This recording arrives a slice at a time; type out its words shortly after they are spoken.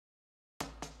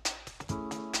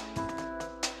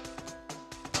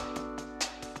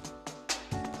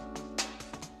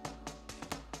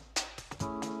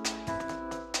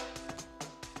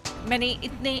मैंने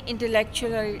इतने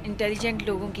इंटेलेक्चुअल और इंटेलिजेंट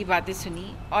लोगों की बातें सुनी,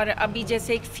 और अभी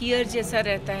जैसे एक फियर जैसा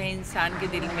रहता है इंसान के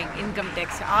दिल में, इनकम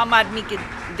टैक्स आम आदमी के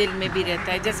दिल में भी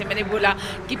रहता है। जैसे मैंने बोला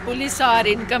कि पुलिस और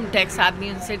इनकम टैक्स आदमी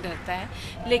उनसे डरता है,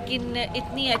 लेकिन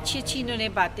इतनी अच्छी अच्छी इन्होंने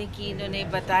बातें की। इन्होंने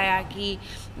बताया कि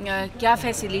क्या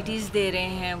फैसिलिटीज़ दे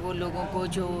रहे हैं वो लोगों को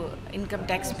जो इनकम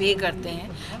टैक्स पे करते हैं।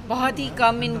 बहुत ही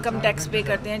कम इनकम टैक्स पे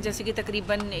करते हैं, जैसे कि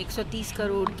तकरीबन 130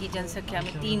 करोड़ की जनसंख्या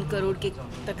में 3 करोड़ के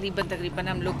तकरीबन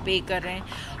हम लोग पे कर रहे हैं,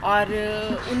 और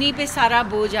उन्हीं पे सारा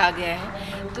बोझ आ गया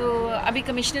है। तो अभी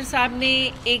कमिश्नर साहब ने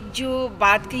एक जो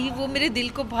बात कही वो मेरे दिल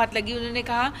को बहुत लगी। उन्होंने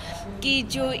कहा कि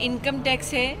जो इनकम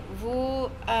टैक्स है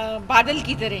वो बादल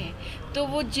की तरह है, तो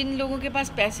वो जिन लोगों के पास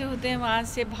पैसे होते हैं वहाँ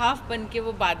से भाप बन के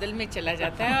वो बादल में चला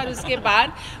जाता है, और उसके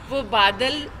बाद वो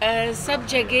बादल सब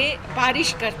जगह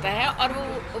बारिश करता है, और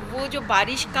वो जो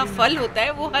बारिश का फल होता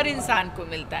है वो हर इंसान को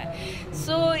मिलता है।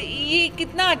 सो ये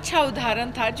कितना अच्छा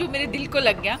उदाहरण था जो मेरे दिल को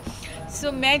लग गया।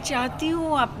 सो मैं चाहती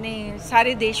हूँ, अपने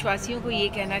सारे देशवासियों को ये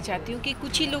कहना चाहती हूँ कि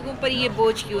कुछ ही लोगों पर ये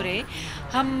बोझ क्यों रहे।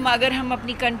 अगर हम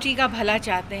अपनी कंट्री का भला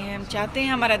चाहते हैं, हम चाहते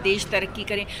हैं हमारा देश तरक्की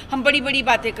करें, हम बड़ी बड़ी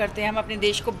बातें करते हैं, हम अपने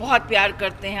देश को बहुत प्यार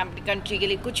करते हैं, हम अपनी कंट्री के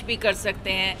लिए कुछ भी कर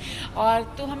सकते हैं, और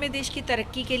तो हमें देश की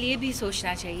तरक्की के लिए भी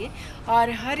सोचना चाहिए।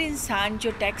 और हर इंसान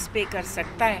जो टैक्स पे कर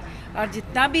सकता है और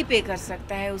जितना भी पे कर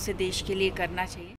सकता है उसे देश के लिए करना चाहिए।